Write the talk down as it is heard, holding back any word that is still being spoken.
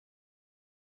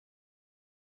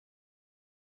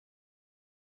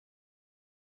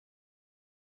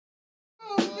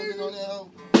been on that hoe.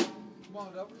 Come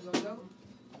on, though.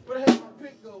 Where the heck my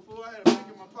pick go, fool? I had a pick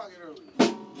in my pocket earlier.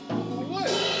 What?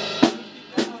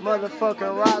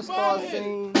 Motherfucking rock star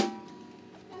scene.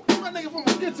 My nigga from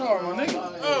the guitar, my nigga.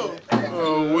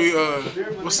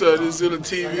 What's up? This Zilla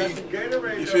TV.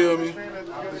 You feel me?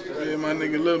 Yeah, my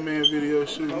nigga Lil Man video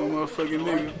shooting, my motherfucking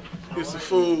nigga. It's the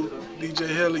fool, DJ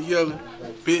Hella Yella.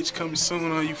 Bitch coming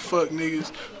soon on you fuck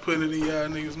niggas. Putting it in y'all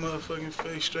niggas motherfucking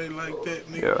face straight like that,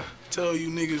 nigga. Yeah. Tell you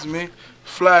niggas, man.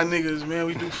 Fly niggas, man.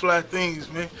 We do fly things,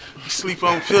 man. We sleep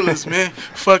on pillars, man.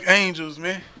 Fuck angels,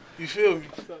 man. You feel me?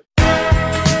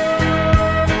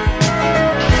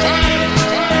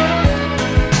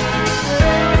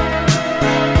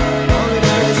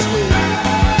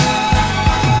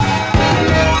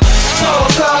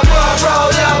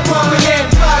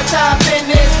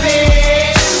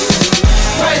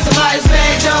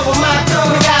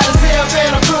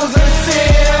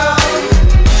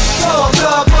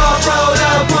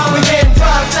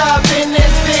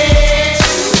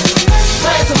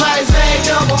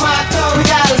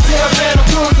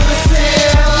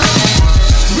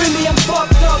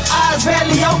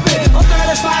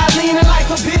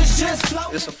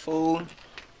 It's a fool.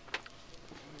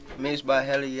 Mixed by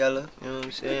Hella Yella, you know what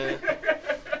I'm saying?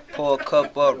 Pour a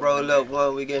cup up, roll up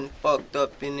one, we getting fucked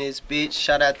up in this bitch.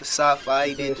 Shout out to Sci-Fi,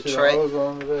 he did the track.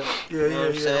 Yeah.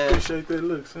 Appreciate that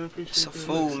look, son. It's a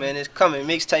fool, man. It's coming.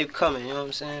 Mixtape coming, you know what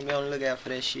I'm saying? Be on the lookout for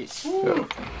that shit. Yeah.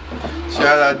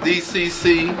 Shout out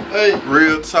DCC, hey.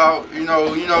 Real talk. You know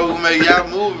who made y'all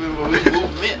moving, but we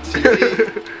movement.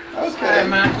 Okay,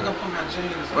 man, I took up on my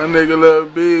jeans. My nigga Lil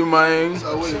B, man.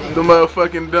 The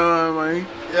motherfucking Don, man.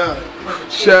 Yeah.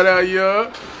 Shout out,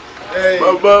 y'all. Hey,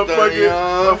 my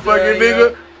motherfucking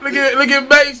nigga. Look at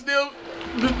Bass still.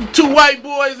 The two white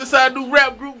boys inside the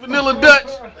rap group, Vanilla Dutch.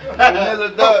 Vanilla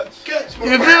Dutch. You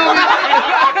feel me?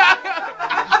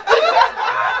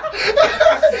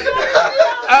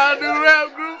 I do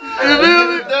rap group. You feel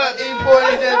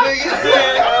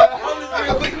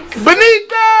me?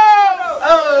 Benito!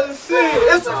 Oh shit,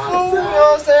 it's a fool, you know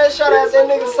what I'm saying? Shout out that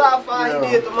nigga Sci-Fi,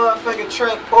 he did the motherfucking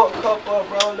track, pour a cup up,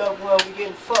 roll up one, we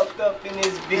getting fucked up in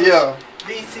this bitch. Yeah.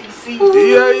 DCC.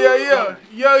 Yeah.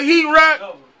 Yo, Heat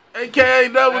Rock, aka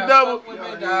Double.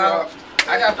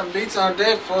 I got them beats on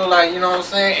deck for like, you know what I'm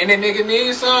saying? And the nigga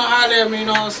needs something, holler at me, you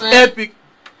know what I'm saying? Epic.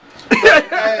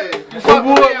 Hey, fuck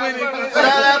with it.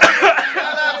 Shout out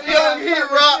to Young Heat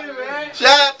Rock.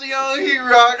 Shout out to Young Heat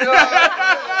Rock.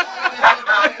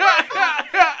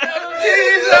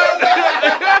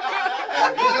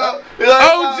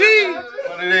 OG.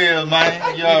 What it is, man.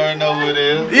 You already know what it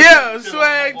is. Yeah,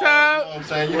 swag time.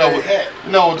 You know what I'm saying?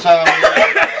 You know what time it is.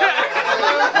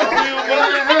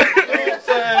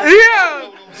 Yeah.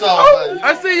 I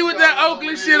see you with that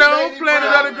Oakland shit on, Planet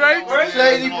of the Grapes.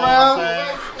 Shady Brown.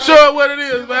 Show what it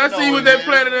is, man. I see you with that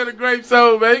Planet of the Grapes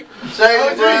on, man.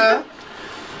 Shady Brown.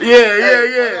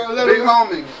 Yeah.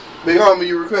 Big homie,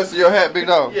 you requested your hat, big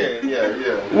dog. Yeah.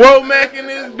 Whoa, Mac in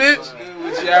this bitch.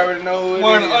 You already know who it is.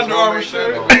 One Under Armour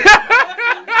shirt.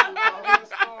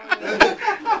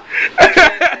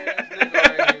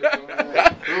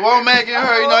 Whoa, Mac in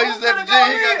her, you know, he's at the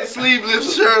gym, he got the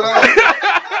sleeveless shirt on.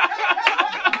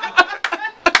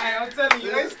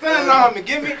 They stunning on me.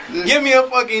 Give me a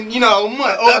fucking,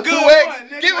 month. Or a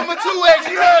 2X. Give him a 2X.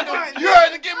 You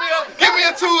heard him. Give me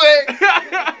a 2X.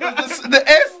 The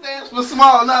S stands for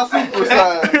small, not super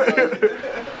size.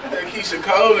 That Keisha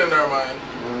Cole in there, man.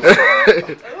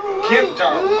 Kim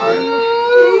dog.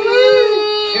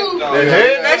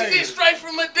 That shit straight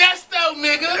from Modesto,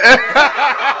 nigga.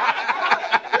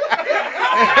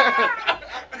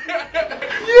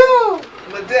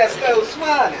 Modesto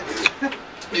smiling.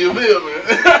 You feel me?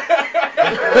 This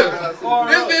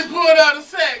bitch pulled out a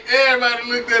sack. Everybody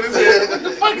looked at his head. What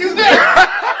the fuck is that?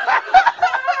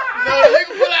 No,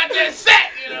 nigga pull out that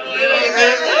sack, you know.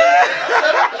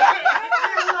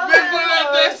 Bitch pull out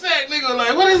that sack, nigga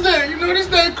like, what is that? You know this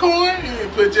that corn? You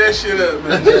put that shit up,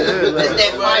 man. That's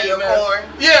that fire corn.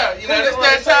 Yeah, you know this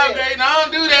that top grade. I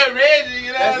don't do that Reggie,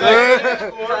 you know.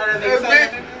 That's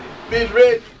bitch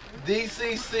Reggie.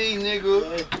 DCC,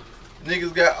 nigga.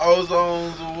 Niggas got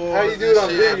Ozone's awards. How you do it on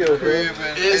video, crib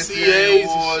and SCA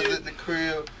awards at the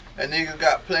crib. And niggas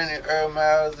got plenty of Air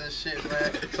Miles and shit,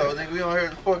 man. So nigga, we don't hear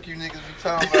the fuck you niggas be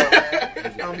talking about,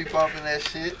 man. Don't be bumping that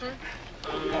shit. For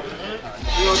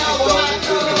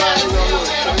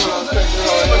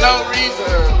no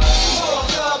reason.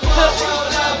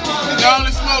 You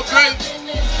only smoke grapes.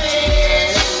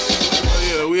 Oh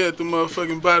yeah, we at the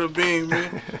motherfucking Bada Bean,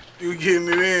 man. We getting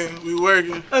it in. We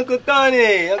working. Uncle Tony.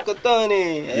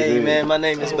 Hey man, my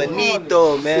name is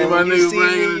Benito, man. See my When you nigga see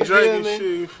bringing me, the you drink feel and me? shit,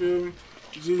 you feel me?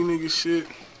 G nigga shit.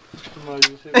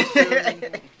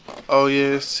 Oh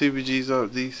yeah, CBG's up,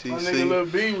 DCC. My nigga Lil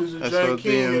B was a That's Drake what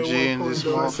King DMG at one and point, this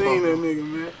though. I seen that nigga,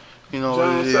 man. You know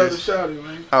John what it Sutter is. shot it,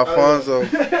 man. Alfonso.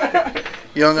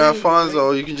 Young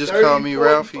Alfonso, you can just call me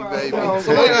Ralphie, baby.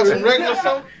 So I got some regular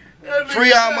stuff.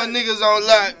 Free all my niggas on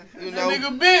lock, you know. That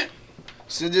nigga bent.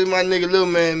 So this my nigga Lil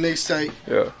Man mixtape.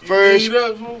 Yeah. First, Eat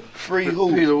up, fool. free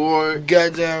who? Peter Ward.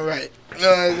 Goddamn right. You know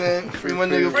what I'm saying? Free my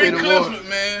nigga Free Peter Ward. Clifford,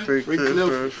 man. Free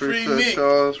Clifford, Free free Nick.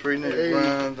 Charles, free Nick Hey.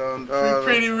 Brown, Don Free Dada,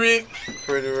 Pretty Rick.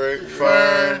 Pretty Rick,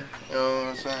 Fern. You know what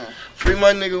I'm saying? Free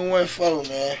my nigga 1-4,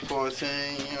 man. 14, you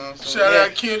know what I'm saying? Shout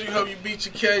out Kendrick, hope you beat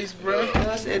your case, bro. You know what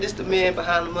I said? This the man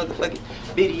behind the motherfucking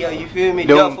video, you feel me?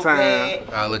 Doom Duffel time. bag.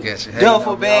 I look at you. Hey,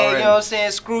 Duffel I'm bag, you already- know what I'm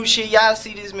saying? Screw shit. Y'all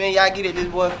see this, man. Y'all get at this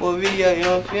boy for a video, you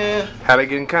know what I'm saying? How they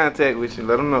get in contact with you?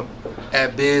 Let them know.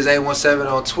 At Biz817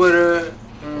 on Twitter,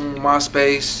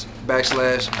 MySpace,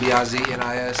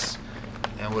 /BIZNIS,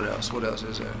 and what else? What else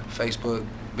is there? Facebook.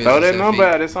 Throw that Business number FE.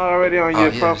 out. It's already on your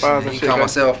profiles and You shit. can call my man.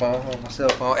 cell phone. On my cell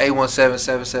phone.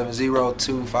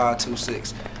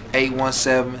 817-770-2526.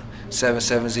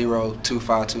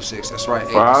 817-770-2526. That's right.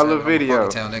 For all the 817. I'm a video.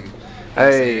 Funky Town nigga.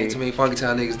 Hey. Ain't too many Funky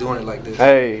Town niggas doing it like this.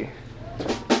 Hey.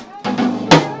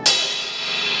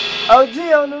 OG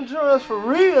on them drums for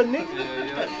real, nigga.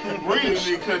 Real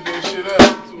nigga cut that shit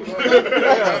out.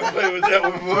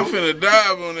 I'm finna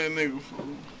dive on that nigga, fool.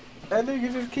 That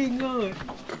nigga just keep going.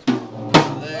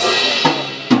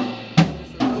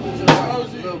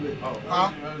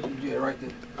 Huh? Yeah, right there.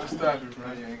 I stopped it, bro.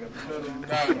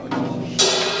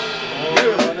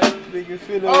 Nigga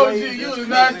feeling OG, you was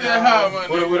not that high, my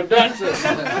nigga. What a dance. You was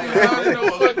no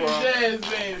fucking jazz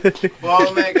band.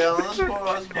 Ball maker on the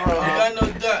sports, bro. You got no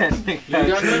ducks. You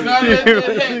not let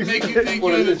that hat make you think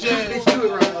you're the jazz.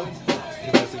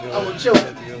 I would choke.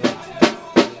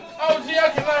 OG, I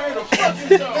cannot hear the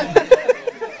fucking song.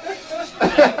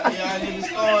 Y'all niggas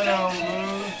going on, bro.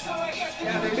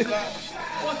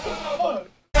 What the fuck?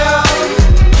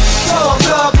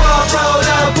 Roll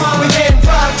up, we getting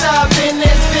fucked up in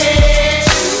this bitch.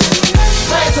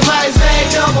 Play some ice bag,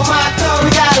 double my cup. We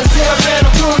got a zip and a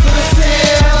cruise to the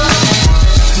seal.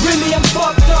 Really, I'm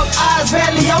fucked up, eyes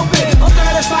barely open. I'm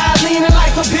 35, leaning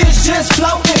like a bitch just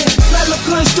floating.